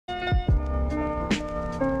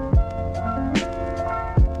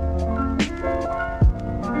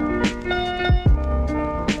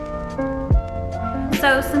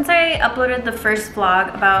since I uploaded the first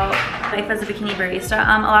vlog about life as a bikini barista,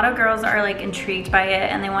 a lot of girls are like intrigued by it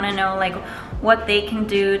and they want to know like what they can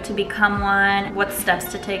do to become one, what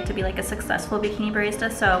steps to take to be like a successful bikini barista.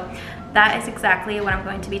 So that is exactly what I'm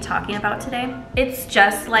going to be talking about today. It's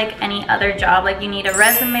just like any other job. Like you need a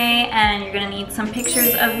resume and you're gonna need some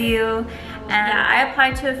pictures of you. And yeah, I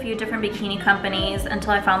applied to a few different bikini companies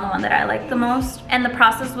until I found the one that I liked the most. And the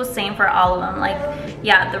process was same for all of them. Like,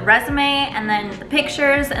 yeah, the resume and then the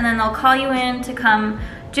pictures, and then they'll call you in to come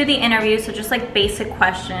do the interview. So just like basic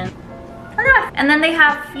questions. And then they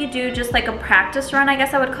have you do just like a practice run, I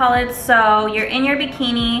guess I would call it. So you're in your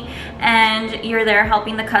bikini and you're there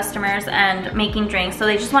helping the customers and making drinks. So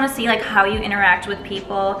they just want to see like how you interact with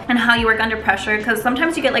people and how you work under pressure, because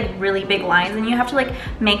sometimes you get like really big lines and you have to like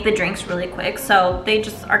make the drinks really quick. So they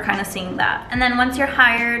just are kind of seeing that. And then once you're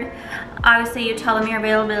hired, obviously you tell them your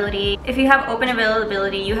availability. If you have open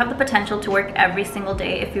availability, you have the potential to work every single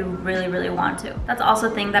day if you really want to. That's also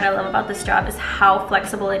the thing that I love about this job, is how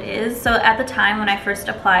flexible it is. So at the time when I first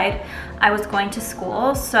applied, I was going to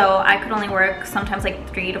school, so I could only work sometimes like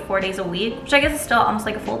 3 to 4 days a week, which I guess is still almost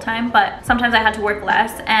like a full-time, but sometimes I had to work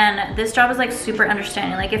less. And this job is like super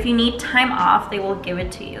understanding. Like if you need time off, they will give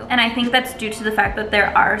it to you. And I think that's due to the fact that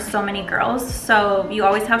there are so many girls, so you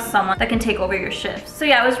always have someone that can take over your shifts. So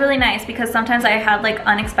yeah, it was really nice because sometimes I had like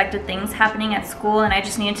unexpected things happening at school and I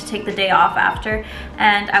just needed to take the day off after,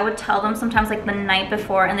 and I would tell them sometimes like the night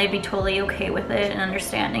before and they'd be totally okay with it and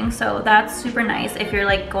understanding. So that's super nice if you're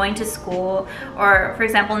like going to school. Or for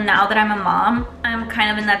example, now that I'm a mom, I'm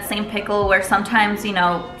kind of in that same pickle where sometimes, you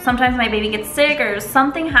know, sometimes my baby gets sick or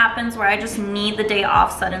something happens where I just need the day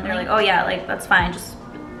off suddenly. They're like, oh yeah, like that's fine, just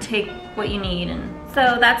take what you need. And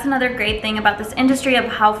so that's another great thing about this industry, of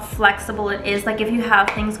how flexible it is. Like if you have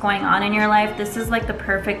things going on in your life, this is like the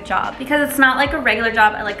perfect job, because it's not like a regular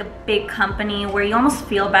job at like a big company where you almost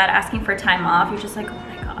feel bad asking for time off. You're just like, oh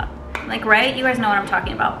my god. Like, right? You guys know what I'm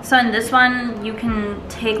talking about. So in this one, you can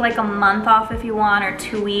take like a month off if you want, or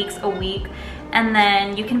 2 weeks, a week, and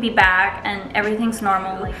then you can be back and everything's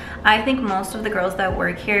normal. I think most of the girls that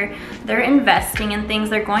work here, they're investing in things,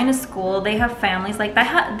 they're going to school, they have families, like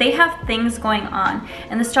they have things going on.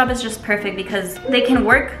 And this job is just perfect because they can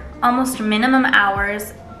work almost minimum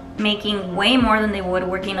hours, making way more than they would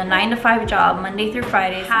working a 9-to-5 job Monday through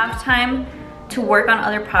Friday, have time to work on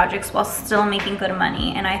other projects while still making good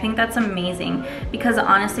money. And I think that's amazing, because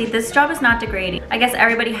honestly, this job is not degrading. I guess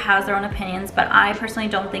everybody has their own opinions, but I personally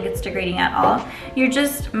don't think it's degrading at all. You're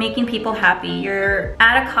just making people happy. You're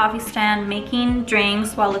at a coffee stand making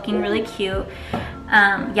drinks while looking really cute.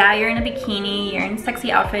 Yeah, you're in a bikini, you're in sexy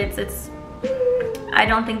outfits. I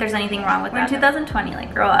don't think there's anything wrong with that. We're in 2020,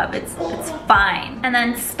 like grow up, it's fine. And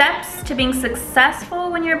then steps to being successful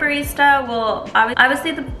when you're a barista, well,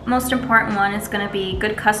 obviously the most important one is gonna be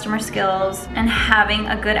good customer skills and having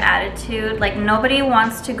a good attitude. Like nobody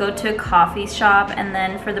wants to go to a coffee shop and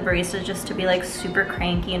then for the barista just to be like super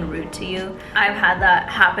cranky and rude to you. I've had that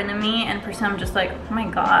happen to me, and personally I'm just like, oh my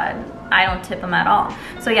god, I don't tip them at all.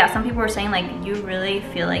 So yeah, some people were saying like, you really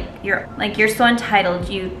feel like you're so entitled,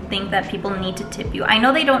 you think that people need to tip you. I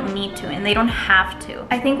know they don't need to and they don't have to.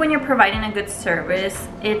 I think when you're providing a good service,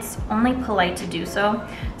 it's only polite to do so.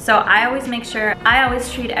 So I always make sure, I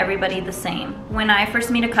always treat everybody the same. When I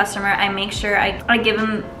first meet a customer, I make sure I give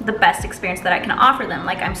them the best experience that I can offer them.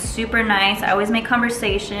 Like I'm super nice, I always make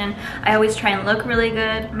conversation, I always try and look really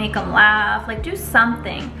good, make them laugh, like do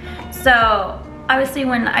something. So obviously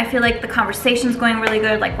when I feel like the conversation's going really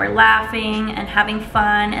good, like we're laughing and having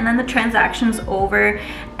fun, and then the transaction's over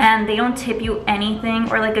and they don't tip you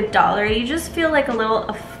anything or like $1, you just feel like a little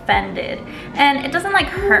offended. And it doesn't like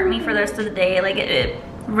hurt me for the rest of the day, like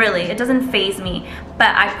it doesn't faze me, but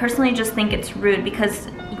I personally just think it's rude because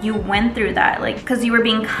you went through that, like because you were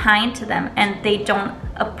being kind to them and they don't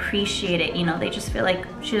appreciate it, you know, they just feel like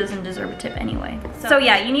she doesn't deserve a tip anyway. So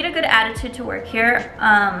yeah, you need a good attitude to work here.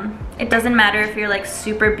 It doesn't matter if you're like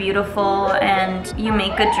super beautiful and you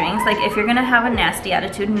make good drinks. Like if you're gonna have a nasty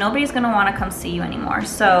attitude, nobody's gonna want to come see you anymore.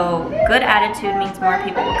 So good attitude means more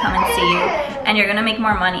people will come and see you and you're gonna make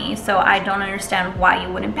more money. So I don't understand why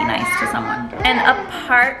you wouldn't be nice to someone. And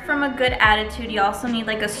apart from a good attitude, you also need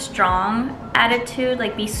like a strong attitude,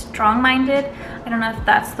 like be strong-minded. I don't know if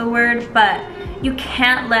that's the word, but you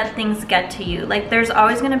can't let things get to you. Like there's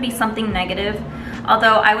always gonna be something negative.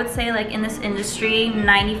 Although I would say like in this industry,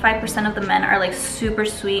 95% of the men are like super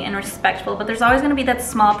sweet and respectful, but there's always gonna be that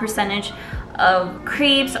small percentage of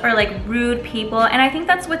creeps or like rude people. And I think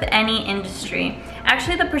that's with any industry.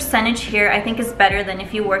 Actually, the percentage here I think is better than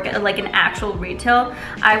if you work at like an actual retail.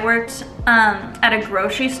 I worked at a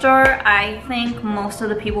grocery store. I think most of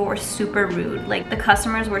the people were super rude. Like the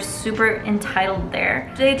customers were super entitled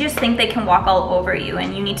there. They just think they can walk all over you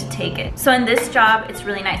and you need to take it. So in this job, it's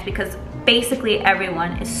really nice because basically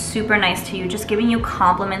everyone is super nice to you, just giving you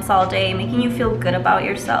compliments all day, making you feel good about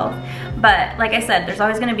yourself. But like I said, there's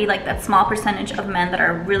always gonna be like that small percentage of men that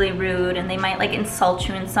are really rude, and they might like insult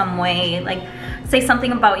you in some way, like say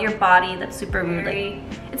something about your body that's super rude.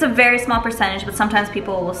 Like, it's a very small percentage, but sometimes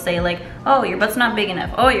people will say like, oh, your butt's not big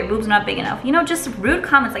enough, oh, your boob's not big enough. You know, just rude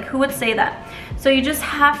comments, like who would say that? So you just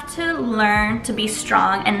have to learn to be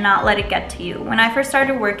strong and not let it get to you. When I first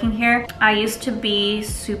started working here, I used to be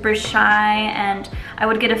super shy and I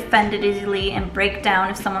would get offended easily and break down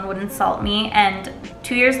if someone would insult me. And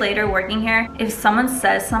 2 years later working here, if someone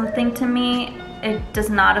says something to me, it does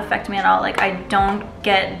not affect me at all. Like I don't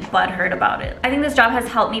get butthurt about it. I think this job has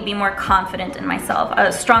helped me be more confident in myself,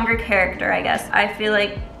 a stronger character, I guess. I feel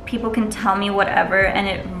like people can tell me whatever and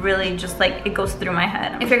it really just like, it goes through my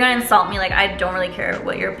head. If you're gonna insult me, like I don't really care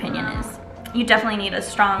what your opinion is. You definitely need a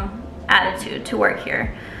strong attitude to work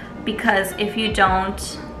here, because if you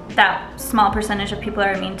don't, that small percentage of people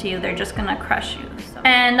that are mean to you, they're just gonna crush you. So.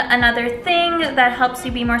 And another thing that helps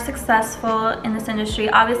you be more successful in this industry,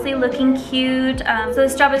 obviously looking cute. So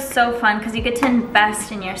this job is so fun because you get to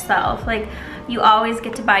invest in yourself. Like you always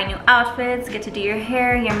get to buy new outfits, get to do your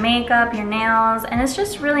hair, your makeup, your nails, and it's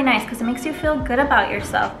just really nice because it makes you feel good about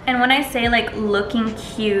yourself. And when I say like looking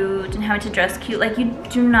cute and having to dress cute, like you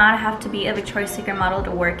do not have to be a Victoria's Secret model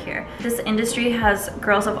to work here. This industry has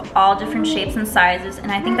girls of all different shapes and sizes,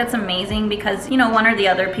 and I think that's amazing because, you know, one or the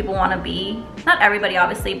other people want to be. Not everybody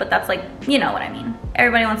obviously, but that's like, you know what I mean.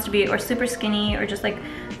 Everybody wants to be or super skinny or just like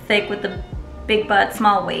thick with the big butt,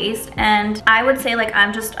 small waist. And I would say like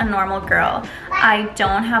I'm just a normal girl. I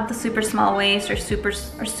don't have the super small waist or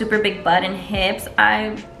super big butt and hips.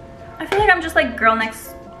 I feel like I'm just like girl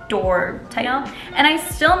next door type, you know? And I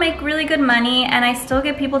still make really good money and I still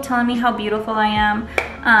get people telling me how beautiful I am.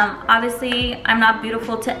 Obviously I'm not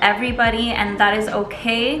beautiful to everybody, and that is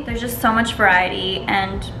okay. There's just so much variety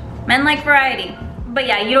and men like variety. But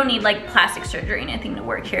yeah, you don't need like plastic surgery or anything to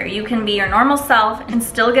work here. You can be your normal self and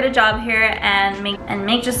still get a job here and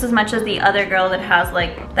make just as much as the other girl that has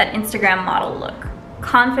like that Instagram model look.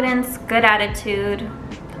 Confidence, good attitude,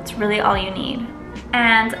 that's really all you need.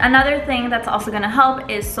 And another thing that's also gonna help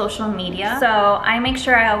is social media. So I make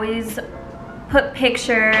sure I always put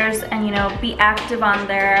pictures and, you know, be active on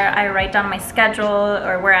there. I write down my schedule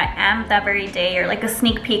or where I am that very day, or like a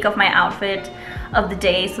sneak peek of my outfit of the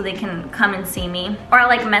day so they can come and see me. Or I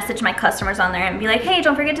like message my customers on there and be like, hey,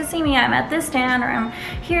 don't forget to see me, I'm at this stand or I'm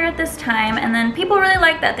here at this time. And then people really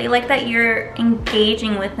like that. They like that you're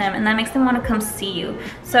engaging with them, and that makes them want to come see you.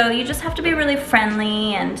 So you just have to be really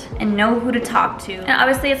friendly and know who to talk to. And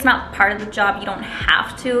obviously it's not part of the job, you don't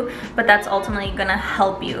have to, but that's ultimately gonna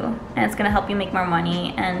help you, and it's gonna help you make more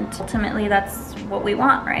money, and ultimately that's what we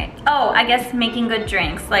want, right? Oh, I guess making good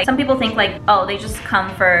drinks. Like some people think like, oh, they just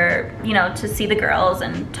come for, you know, to see the girls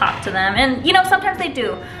and talk to them, and you know, sometimes they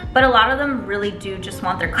do, but a lot of them really do just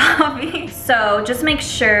want their coffee. So just make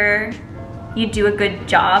sure you do a good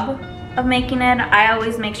job of making it. I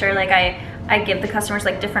always make sure like I give the customers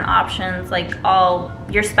like different options, like all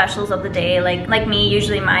your specials of the day. Like me,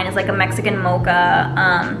 usually mine is like a Mexican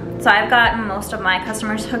mocha. So I've gotten most of my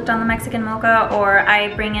customers hooked on the Mexican mocha, or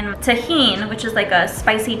I bring in tajin, which is like a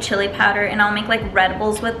spicy chili powder, and I'll make like Red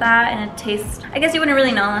Bulls with that, and it tastes, I guess you wouldn't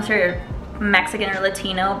really know unless you're Mexican or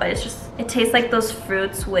Latino, but it's just, it tastes like those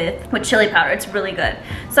fruits with chili powder. It's really good.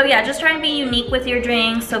 So yeah, just try and be unique with your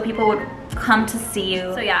drinks so people would come to see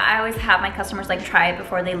you. So yeah, I always have my customers like try it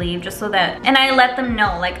before they leave, just so that, and I let them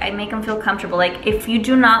know, like I make them feel comfortable. Like if you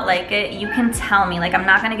do not like it, you can tell me, like I'm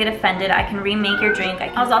not gonna get offended. I can remake your drink.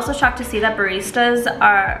 I was also shocked to see that baristas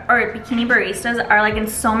are, or bikini baristas are like in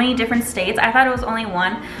so many different states. I thought it was only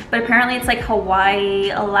one, but apparently it's like Hawaii,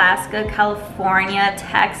 Alaska, California,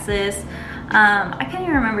 Texas. I can't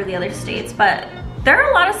even remember the other states, but there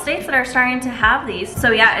are a lot of states that are starting to have these.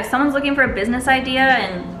 So yeah, if someone's looking for a business idea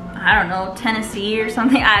in, I don't know, Tennessee or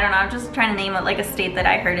something, I don't know, I'm just trying to name it like a state that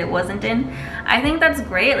I heard it wasn't in. I think that's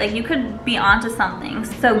great, like you could be onto something.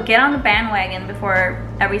 So get on the bandwagon before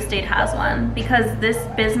every state has one, because this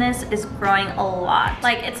business is growing a lot.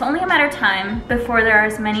 Like it's only a matter of time before there are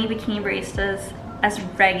as many bikini baristas as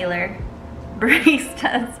regular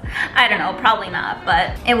baristas. I don't know, probably not,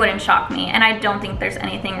 but it wouldn't shock me, and I don't think there's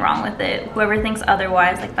anything wrong with it. Whoever thinks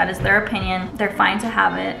otherwise, like that is their opinion. They're fine to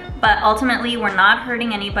have it, but ultimately we're not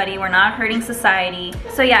hurting anybody, we're not hurting society.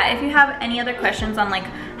 So yeah, if you have any other questions on like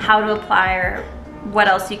how to apply or what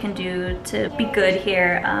else you can do to be good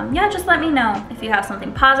here, yeah, just let me know. If you have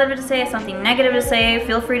something positive to say, something negative to say,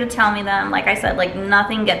 feel free to tell me them. Like I said, like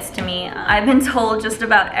nothing gets to me. I've been told just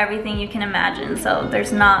about everything you can imagine, so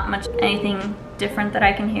there's not much anything different that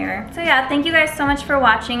I can hear. So yeah, thank you guys so much for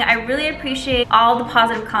watching. I really appreciate all the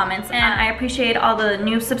positive comments, and I appreciate all the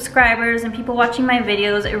new subscribers and people watching my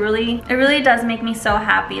videos. It really does make me so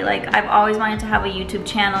happy. Like I've always wanted to have a YouTube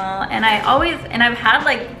channel, and I've had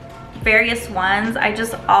like various ones. I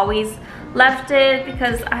just always left it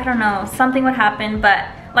because I don't know, something would happen. But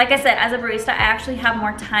like I said, as a barista, I actually have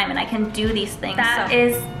more time and I can do these things. That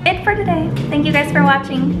is it for today. Thank you guys for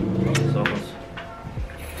watching.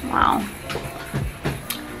 Wow.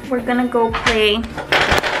 We're gonna go play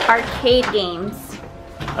arcade games.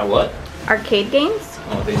 What? Arcade games?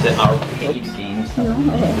 Oh, they said arcade games. No.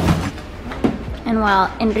 And while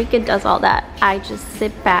Enrique does all that, I just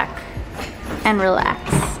sit back and relax.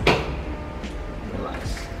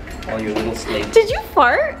 Relax. All your little slaves. Did you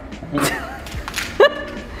fart?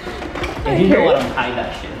 And you know what? I'm high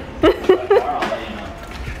that shit.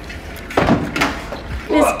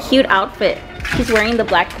 This cute outfit. He's wearing the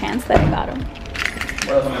black pants that I got him.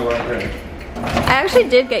 What else am I wearing? I actually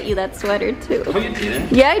did get you that sweater too. Oh, you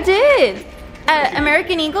didn't? Yeah, I did. At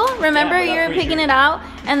American Eagle, remember you were picking it out?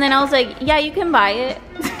 And then I was like, yeah, you can buy it.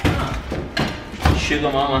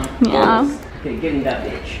 Sugar mama. Yeah. Okay, give me that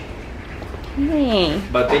bitch. Hey.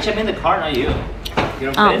 But bitch, I'm in the car, not you.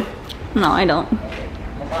 You don't fit? No, I don't. Okay.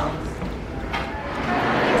 No problem.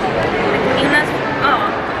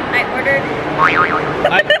 I ordered.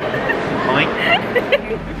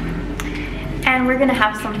 And we're gonna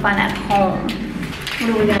have some fun at home. What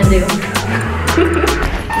are we gonna do?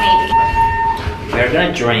 Maybe. We're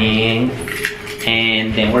gonna drink,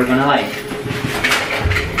 and then we're gonna like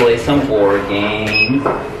play some board games,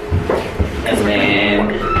 and then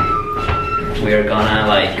we're gonna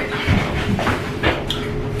like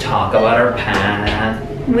talk about our past.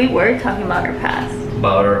 We were talking about our past.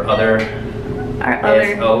 About our other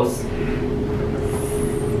SOs.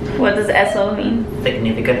 What does SO mean?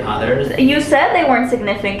 Significant others. You said they weren't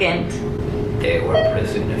significant. They were pretty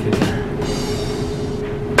significant.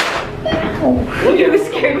 Oh, you were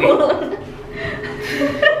scared.